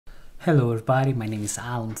Hello everybody, my name is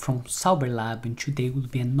Alan from Sauber-Lab and today will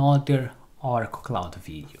be another Oracle Cloud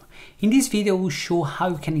video. In this video we'll show how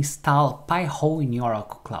you can install PiHole in your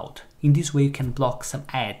Oracle Cloud. In this way you can block some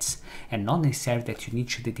ads and not necessarily that you need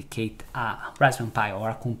to dedicate a Raspberry Pi or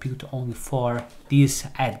a computer only for this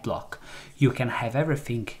ad block. You can have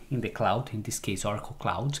everything in the cloud, in this case Oracle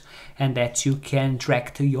Cloud, and that you can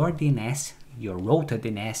direct your DNS, your router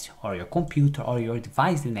DNS or your computer or your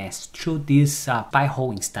device DNS through this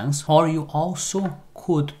PiHole instance, or you also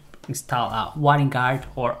could install a WireGuard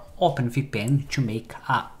or OpenVPN to make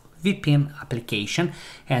a VPN application,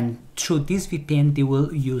 and through this VPN they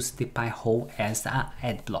will use the PiHole as an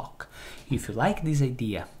ad block. If you like this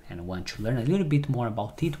idea and want to learn a little bit more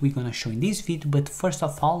about it, we're gonna show in this video, but first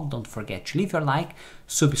of all don't forget to leave your like,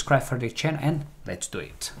 subscribe for the channel, and let's do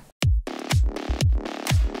it.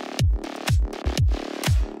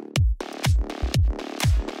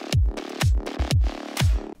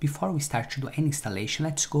 Before we start to do any installation,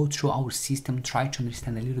 let's go through our system, try to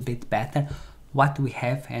understand a little bit better what we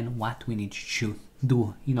have and what we need to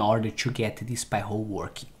do in order to get this PiHole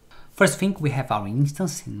working. First thing, we have our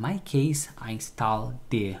instance. In my case, I installed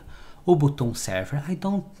the Ubuntu server. I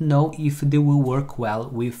don't know if they will work well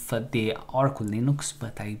with the Oracle Linux,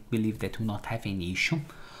 but I believe that will not have any issue.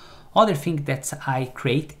 Other thing that I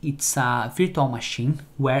create, it's a virtual machine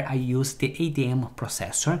where I use the ADM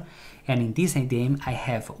processor, and in this ADM I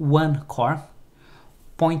have one core,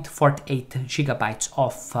 0.48 gigabytes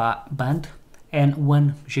of band and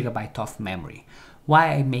 1 gigabyte of memory.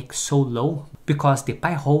 Why I make so low? Because the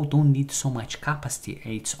PiHole don't need so much capacity,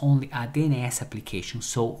 it's only a DNS application,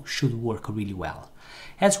 so should work really well.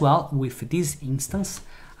 As well, with this instance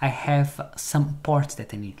I have some ports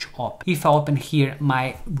that I need to open. If I open here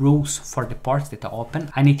my rules for the ports that I open,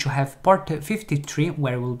 I need to have port 53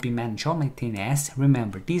 where will be manage all my DNS.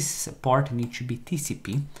 Remember, this port needs to be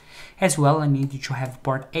TCP. As well, I need to have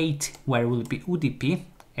port 8 where will be UDP,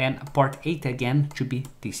 and port 8 again to be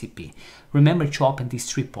TCP. Remember to open these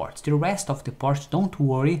 3 ports. The rest of the ports, don't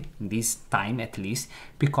worry, this time at least,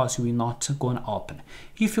 because we're not gonna open.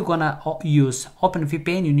 If you're gonna use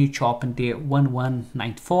OpenVPN, you need to open the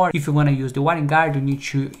 1194. If you're gonna use the WireGuard, you need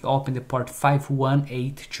to open the port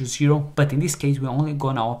 51820. But in this case, we're only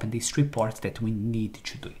gonna open these 3 ports that we need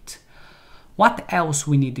to do it. What else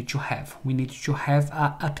we need to have? We need to have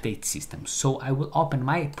an update system. So I will open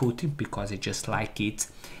my PuTTY because I just like it,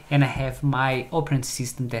 and I have my operating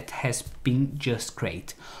system that has been just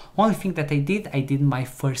created. Only thing that I did my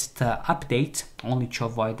first update, only to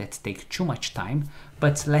avoid that take too much time,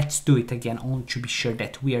 but let's do it again only to be sure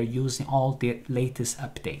that we are using all the latest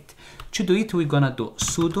update. To do it, we're gonna do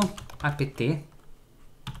sudo apt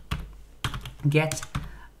get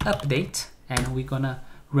update, and we're gonna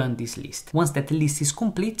run this list. Once that list is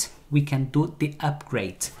complete, we can do the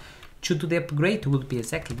upgrade. To do the upgrade will be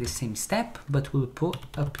exactly the same step, but we'll put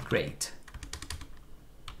upgrade.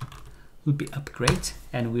 Will be upgrade,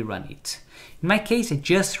 and we run it. In my case, I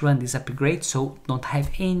just run this upgrade, so don't have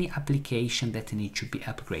any application that need to be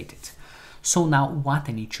upgraded. So now what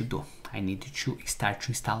I need to do? I need to start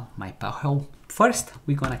to install my PiHole. First,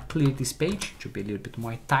 we're gonna clear this page to be a little bit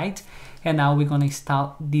more tight, and now we're gonna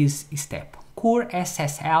install this step. Cur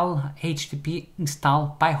ssl http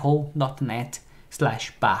install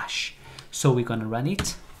pihole.net/bash. So we're gonna run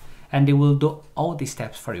it, and they will do all the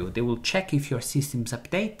steps for you. They will check if your system's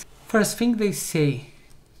update. First thing they say,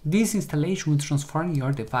 this installation will transform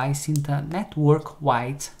your device into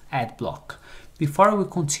network-wide ad block. Before we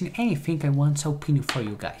continue anything, I want an opinion for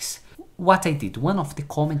you guys. What I did, one of the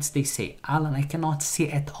comments they say, Alan, I cannot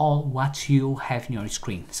see at all what you have in your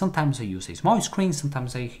screen. Sometimes I use a small screen,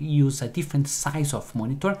 sometimes I use a different size of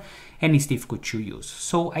monitor, and it's difficult to use.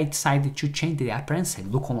 So I decided to change the appearance. I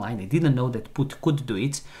look online, I didn't know that PuTTY could do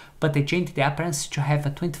it, but I changed the appearance to have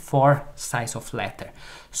a 24 size of letter.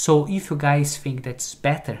 So if you guys think that's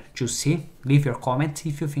better to see, leave your comment.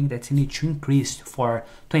 If you think that you need to increase for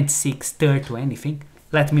 26, 30 or anything,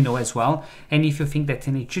 let me know as well. And if you think that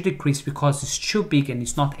you need to decrease because it's too big and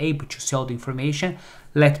it's not able to see all the information,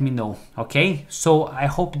 let me know, okay? So I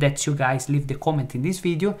hope that you guys leave the comment in this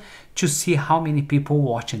video to see how many people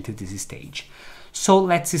watch until this stage. So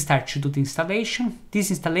let's start to do the installation. This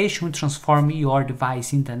installation will transform your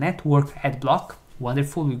device into a network ad block.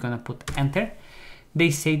 Wonderful, we're gonna put enter.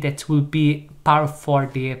 They say that will be power for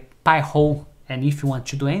the PiHole, and if you want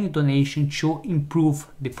to do any donation to improve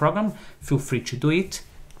the program, feel free to do it.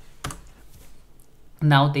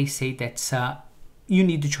 Now they say that you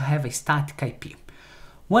need to have a static IP.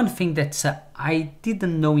 One thing that I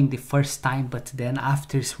didn't know in the first time, but then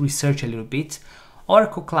after research a little bit,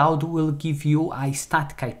 Oracle Cloud will give you a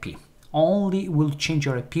static IP. only will change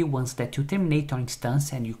your IP once that you terminate your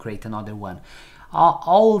instance and you create another one.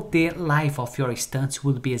 All the life of your instance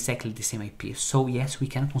will be exactly the same IP. So yes, we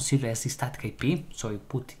can consider as a static IP. So you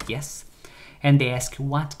put yes. And they ask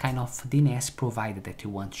what kind of DNS provider that you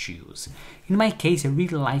want to use. In my case, I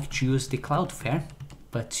really like to use the Cloudflare,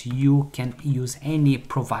 but you can use any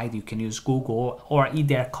provider. You can use Google or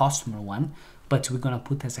either a customer one, but we're gonna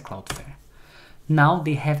put as a Cloudflare. Now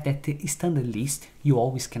they have that standard list. You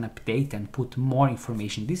always can update and put more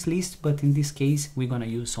information in this list, but in this case, we're gonna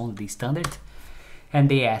use only the standard. And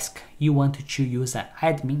they ask, you want to use an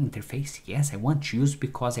admin interface? Yes, I want to use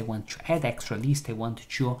because I want to add extra list. I want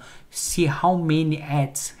to see how many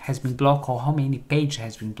ads has been blocked or how many pages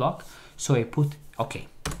has been blocked. So I put okay.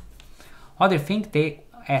 Other thing, they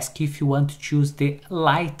ask if you want to choose the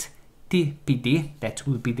light TPD, that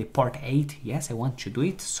will be the port 8. Yes, I want to do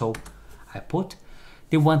it. So I put,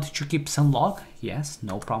 they want to keep some log. Yes,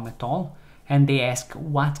 no problem at all. And they ask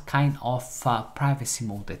what kind of privacy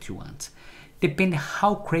mode that you want. Depending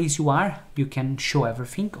how crazy you are, you can show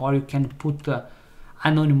everything, or you can put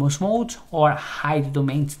anonymous mode or hide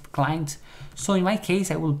domain client. So in my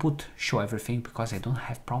case, I will put show everything because I don't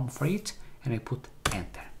have problem for it, and I put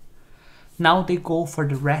enter. Now they go for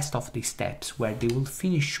the rest of the steps where they will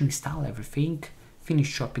finish to install everything,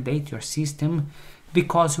 finish to update your system,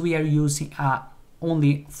 because we are using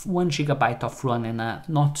only 1 GB of RAM and a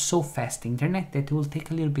not so fast internet that will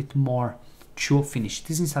take a little bit more to finish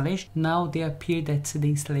this installation. Now they appear that the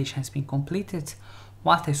installation has been completed.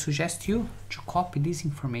 What I suggest you to copy this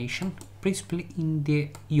information principally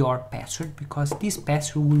in your password, because this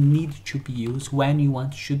password will need to be used when you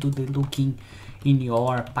want to do the login in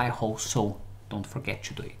your PiHole, so don't forget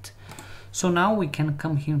to do it. So now we can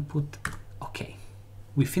come here and put okay.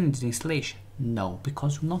 We finished the installation. No,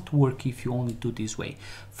 because it will not work if you only do this way.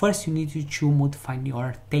 First, you need to modify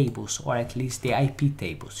your tables, or at least the IP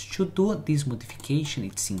tables. To do this modification,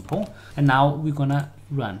 it's simple. And now we're gonna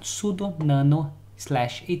run sudo nano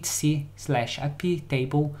 /etc/IP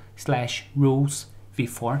table /rules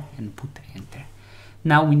v4 and put enter.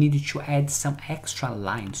 Now we need to add some extra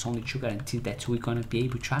lines only to guarantee that we're gonna be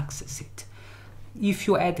able to access it. If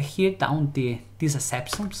you add here down these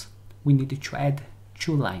exceptions, we need to add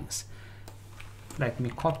 2 lines. Let me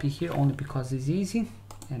copy here only because it's easy,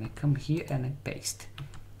 and I come here and I paste.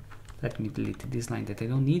 Let me delete this line that I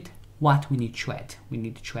don't need. What we need to add? We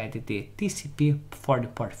need to add the TCP for the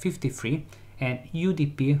port 53 and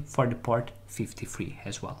UDP for the port 53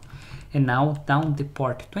 as well. And now down the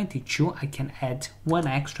port 22, I can add 1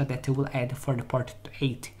 extra that I will add for the port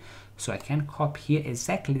 8. So I can copy here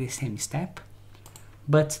exactly the same step,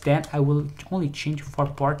 but then I will only change for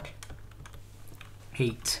port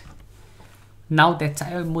 8. Now that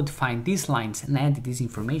I am modifying these lines and add this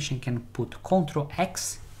information, I can put Ctrl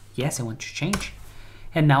X. Yes, I want to change.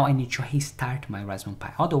 And now I need to restart my Raspberry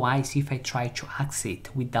Pi. Otherwise, if I try to access it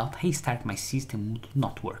without restart my system, it would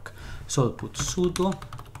not work. So I'll put sudo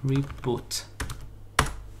reboot.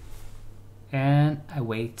 And I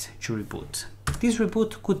wait to reboot. This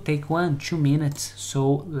reboot could take 1-2 minutes,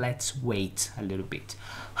 so let's wait a little bit.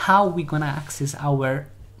 How are we gonna access our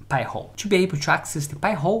PiHole? To be able to access the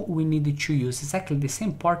PiHole, we need to use exactly the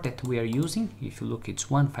same port that we are using. If you look, it's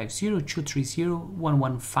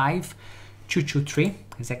 150.230.115.223,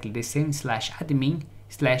 exactly the same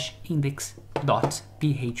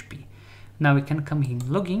 /admin/index.php. Now we can come in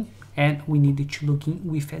login, and we need to log in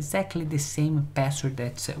with exactly the same password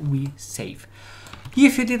that we save.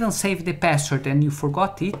 If you didn't save the password and you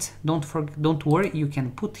forgot it, don't worry, you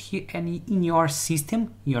can put here in your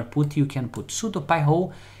system, you can put sudo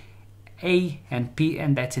PiHole A and P,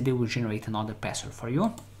 and that's it, they will generate another password for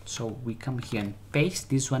you. So we come here and paste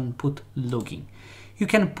this one, put login. You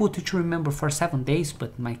can put it to remember for 7 days,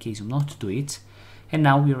 but in my case you will not do it. And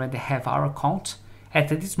now we already have our account. At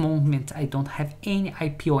this moment I don't have any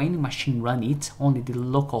IP or any machine run it, only the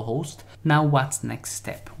local host. Now what's the next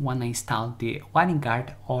step? When I install the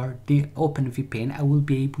WireGuard or the OpenVPN, I will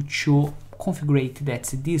be able to configure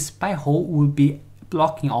that this PiHole will be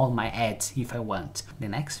blocking all my ads if I want. In the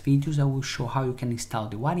next videos I will show how you can install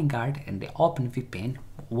the WireGuard and the OpenVPN,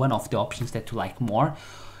 one of the options that you like more,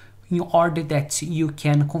 in order that you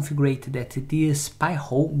can configure that this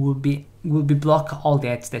PiHole will be block all the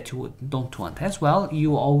ads that you don't want. As well,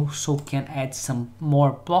 you also can add some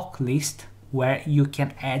more block list where you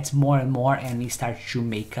can add more and more and start to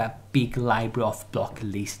make a big library of block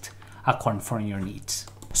list according for your needs.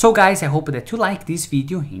 So guys, I hope that you like this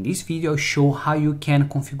video. In this video I show how you can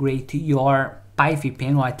configure your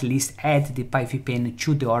PiVPN, or at least add the PiVPN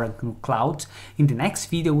to the Oracle Cloud. In the next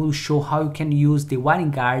video, we'll show how you can use the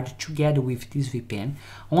WireGuard together with this VPN.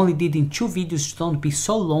 Only did in 2 videos, don't be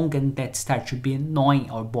so long and that start to be annoying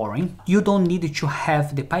or boring. You don't need to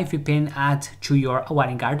have the PiVPN add to your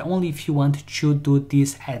WireGuard, only if you want to do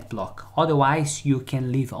this AdBlock. Otherwise, you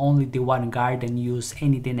can leave only the WireGuard and use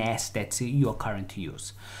any DNS that you currently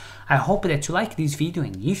use. I hope that you like this video,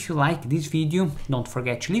 and if you like this video, don't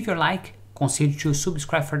forget to leave your like, consider to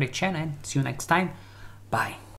subscribe for the channel, and see you next time. Bye.